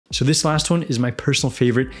So this last one is my personal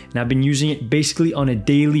favorite, and I've been using it basically on a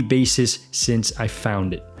daily basis since I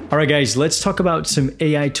found it. All right, guys, let's talk about some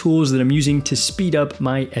AI tools that I'm using to speed up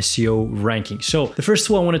my SEO ranking. So the first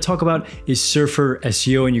tool I want to talk about is Surfer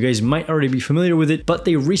SEO, and you guys might already be familiar with it, but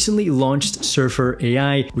they recently launched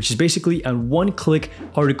Surfer.ai, which is basically a one-click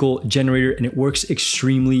article generator, and it works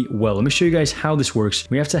extremely well. Let me show you guys how this works.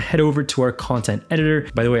 We have to head over to our content editor.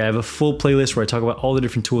 By the way, I have a full playlist where I talk about all the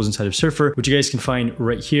different tools inside of Surfer, which you guys can find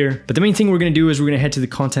right here. But the main thing we're going to do is we're going to head to the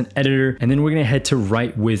content editor, and then we're going to head to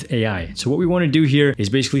Write with AI. So what we want to do here is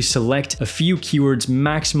basically select a few keywords,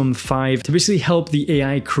 maximum 5, to basically help the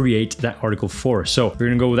AI create that article for us. So we're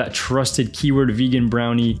going to go with that trusted keyword, vegan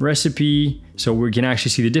brownie recipe. So we can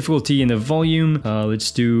actually see the difficulty and the volume.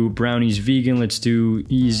 Let's do brownies vegan. Let's do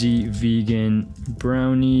easy vegan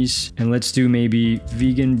brownies. And let's do maybe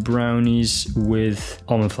vegan brownies with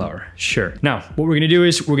almond flour. Sure. Now, what we're going to do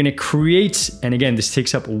is we're going to create, and again, this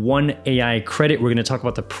takes up 1 AI credit. We're going to talk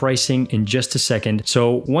about the pricing in just a second.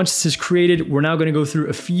 So once this is created, we're now going to go through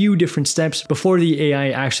a few different steps before the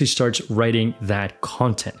AI actually starts writing that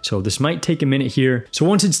content. So this might take a minute here. So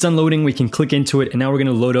once it's done loading, we can click into it, and now we're going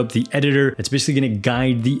to load up the editor. It's basically going to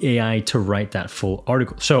guide the AI to write that full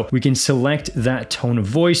article. So we can select that tone of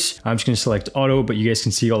voice. I'm just going to select auto, but you guys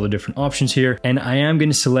can see all the different options here. And I am going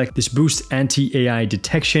to select this boost anti-AI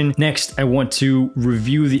detection. Next, I want to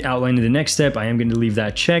review the outline of the next step. I am going to leave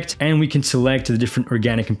that checked, and we can select the different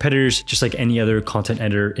organic competitors, just like any other content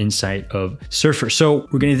editor inside of Surfer. So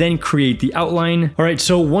we're going to then create the outline. All right.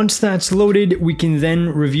 So once that's loaded, we can then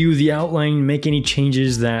review the outline, make any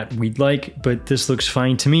changes that we'd like, but this looks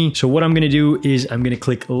fine to me. So what I'm going to do is I'm going to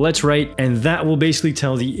click Let's Write, and that will basically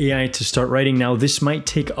tell the AI to start writing. Now, this might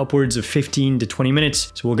take upwards of 15 to 20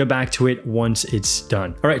 minutes, so we'll get back to it once it's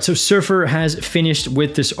done. All right, so Surfer has finished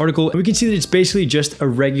with this article, and we can see that it's basically just a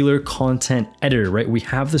regular content editor, right? We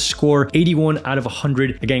have the score 81 out of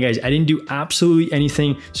 100. Again, guys, I didn't do absolutely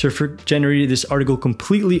anything. Surfer generated this article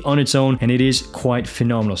completely on its own, and it is quite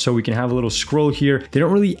phenomenal. So we can have a little scroll here. They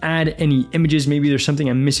don't really add any images. Maybe there's something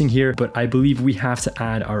I'm missing here, but I believe we have to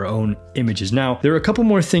add our own images. Now, there are a couple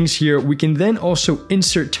more things here. We can then also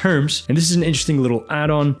insert terms, and this is an interesting little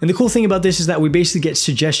add-on. And the cool thing about this is that we basically get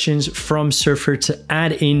suggestions from Surfer to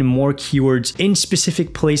add in more keywords in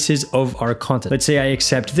specific places of our content. Let's say I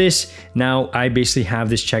accept this. Now I basically have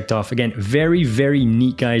this checked off. Again, very, very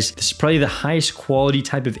neat, guys. This is probably the highest quality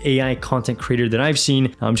type of AI content creator that I've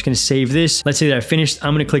seen. I'm just going to save this. Let's say that I finished.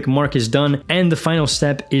 I'm going to click mark as done. And the final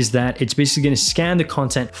step is that it's basically going to scan the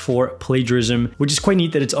content for plagiarism, which is quite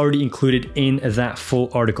neat that it's already included in that full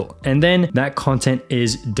article. And then that content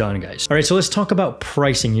is done, guys. All right, so let's talk about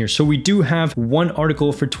pricing here. So we do have one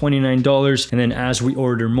article for $29, and then as we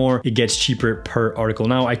order more, it gets cheaper per article.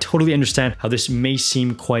 Now, I totally understand how this may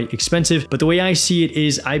seem quite expensive, but the way I see it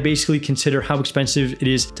is I basically consider how expensive it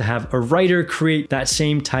is to have a writer create that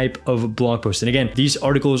same type of blog post. And again, these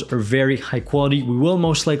articles are very high quality. We will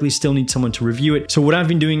most likely still need someone to review it. So what I've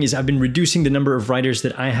been doing is I've been reducing the number of writers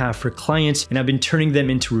that I have for clients, and I've been turning them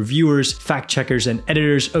into reviewers, fact checkers, and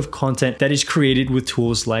editors of content that is created with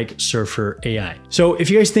tools like Surfer.ai. So if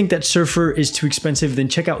you guys think that Surfer is too expensive, then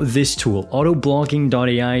check out this tool,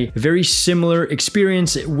 Autoblogging.ai. Very similar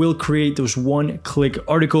experience. It will create those one-click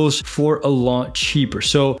articles for a lot cheaper.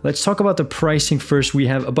 So let's talk about the pricing first. We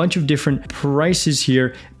have a bunch of different prices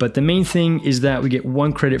here, but the main thing is that we get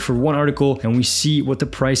 1 credit for 1 article, and we see what the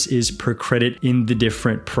price is per credit in the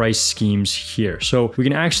different price schemes here. So we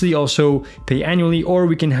can actually also pay annually, or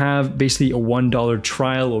we can have basically a $1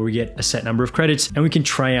 trial, or we get a set number of credits and we can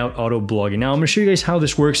try out auto blogging. Now I'm going to show you guys how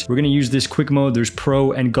this works. We're going to use this quick mode. There's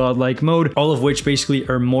pro and godlike mode, all of which basically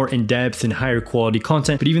are more in depth and higher quality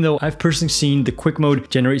content. But even though I've personally seen the quick mode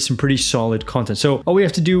generate some pretty solid content. So all we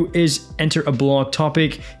have to do is enter a blog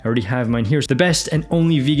topic. I already have mine here. It's the best and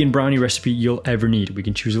only vegan brownie recipe you'll ever need. We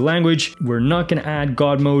can choose a language. We're not going to add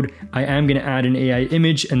God mode. I am going to add an AI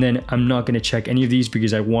image, and then I'm not going to check any of these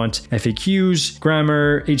because I want FAQs,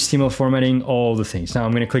 grammar, HTML formatting, all the things. Now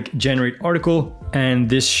I'm going to click generate article, and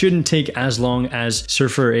this shouldn't take as long as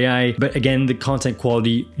Surfer.ai, but again, the content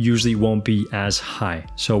quality usually won't be as high.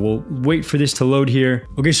 So we'll wait for this to load here.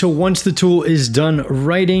 Okay, so once the tool is done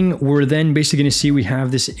writing, we're then basically going to see we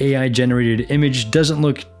have this AI generated image. Doesn't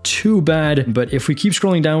look too bad, but if we keep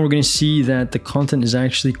scrolling down, we're going to see that the content is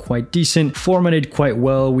actually quite decent, formatted quite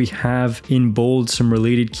well. We have in bold some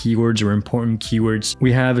related keywords or important keywords.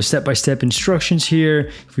 We have a step-by-step instructions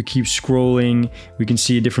here. If we keep scrolling, we can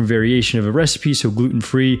see a different variation of a recipe, so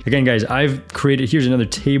gluten-free. Again, guys, here's another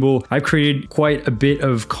table. I've created quite a bit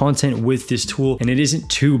of content with this tool, and it isn't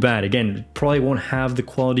too bad. Again, it probably won't have the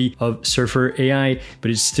quality of Surfer AI,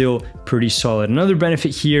 but it's still pretty solid. Another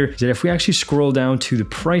benefit here is that if we actually scroll down to the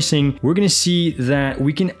pricing, we're gonna see that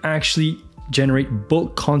we can actually generate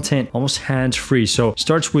bulk content almost hands-free. So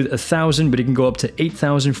starts with 1,000, but it can go up to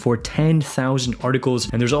 8,000 for 10,000 articles.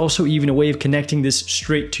 And there's also even a way of connecting this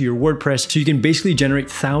straight to your WordPress. So you can basically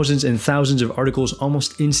generate thousands and thousands of articles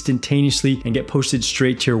almost instantaneously and get posted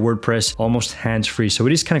straight to your WordPress almost hands-free. So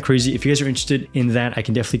it is kind of crazy. If you guys are interested in that, I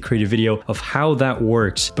can definitely create a video of how that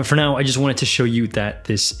works. But for now, I just wanted to show you that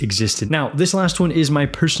this existed. Now, this last one is my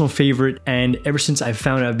personal favorite. And ever since I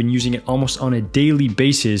found it, I've been using it almost on a daily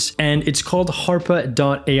basis. And it's called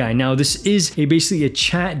Harpa.ai. Now, this is basically a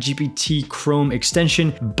ChatGPT Chrome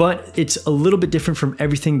extension, but it's a little bit different from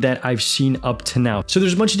everything that I've seen up to now. So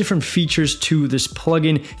there's a bunch of different features to this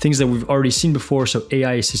plugin, things that we've already seen before, so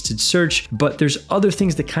AI assisted search, but there's other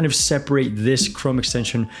things that kind of separate this Chrome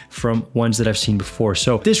extension from ones that I've seen before.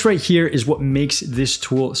 So this right here is what makes this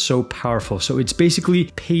tool so powerful. So it's basically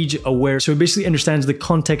page aware. So it basically understands the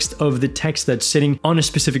context of the text that's sitting on a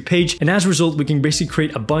specific page. And as a result, we can basically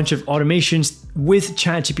create a bunch of automations with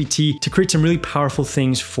ChatGPT to create some really powerful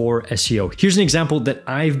things for SEO. Here's an example that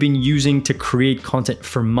I've been using to create content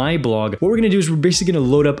for my blog. What we're gonna do is we're basically gonna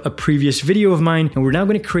load up a previous video of mine, and we're now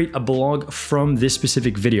gonna create a blog from this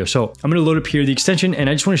specific video. So I'm gonna load up here the extension, and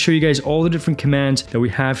I just wanna show you guys all the different commands that we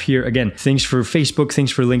have here. Again, things for Facebook,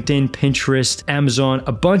 things for LinkedIn, Pinterest, Amazon,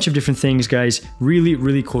 a bunch of different things, guys. Really,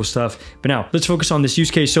 really cool stuff. But now let's focus on this use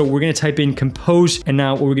case. So we're gonna type in compose, and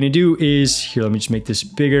now what we're gonna do is, here, let me just make this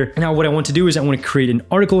bigger. And now what I want to do is I want to create an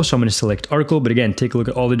article. So I'm going to select article, but again, take a look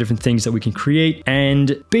at all the different things that we can create.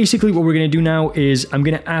 And basically what we're going to do now is I'm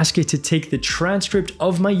going to ask it to take the transcript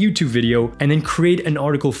of my YouTube video and then create an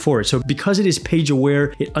article for it. So because it is page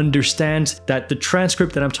aware, it understands that the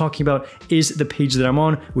transcript that I'm talking about is the page that I'm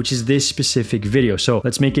on, which is this specific video. So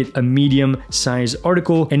let's make it a medium size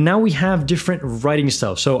article. And now we have different writing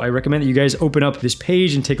styles. So I recommend that you guys open up this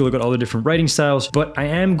page and take a look at all the different writing styles, but I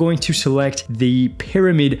am going to select the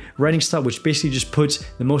pyramid writing style, which basically just puts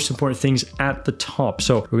the most important things at the top.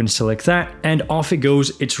 So we're going to select that, and off it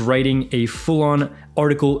goes. It's writing a full-on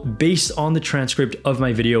article based on the transcript of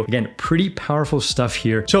my video. Again, pretty powerful stuff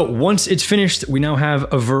here. So once it's finished, we now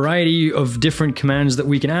have a variety of different commands that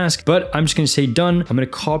we can ask, but I'm just going to say done. I'm going to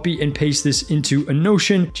copy and paste this into a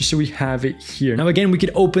Notion just so we have it here. Now, again, we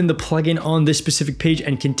could open the plugin on this specific page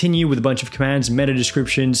and continue with a bunch of commands, meta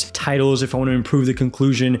descriptions, titles, if I want to improve the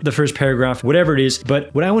conclusion, the first paragraph, whatever it is.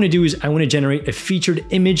 But what I want to do is I want to generate a featured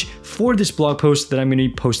image for this blog post that I'm going to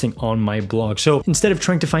be posting on my blog. So instead of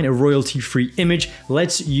trying to find a royalty-free image,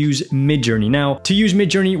 let's use Midjourney. Now, to use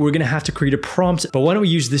Midjourney, we're gonna have to create a prompt, but why don't we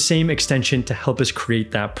use the same extension to help us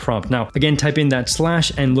create that prompt? Now, again, type in that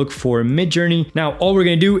 / and look for Midjourney. Now, all we're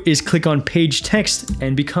gonna do is click on page text,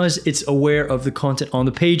 and because it's aware of the content on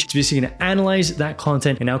the page, it's basically gonna analyze that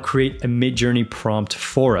content and now create a Midjourney prompt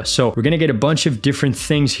for us. So we're gonna get a bunch of different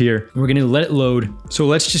things here. We're gonna let it load. So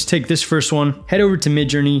let's just take this first one, head over to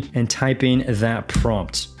Midjourney and type in that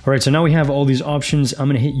prompt. All right, so now we have all these options. I'm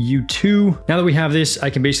gonna hit U2. Now that we have this, I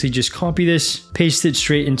can basically just copy this, paste it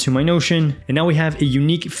straight into my Notion. And now we have a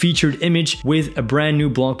unique featured image with a brand new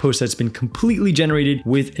blog post that's been completely generated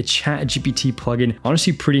with a ChatGPT plugin.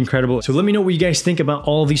 Honestly, pretty incredible. So let me know what you guys think about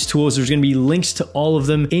all these tools. There's gonna be links to all of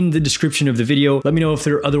them in the description of the video. Let me know if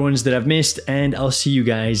there are other ones that I've missed, and I'll see you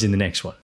guys in the next one.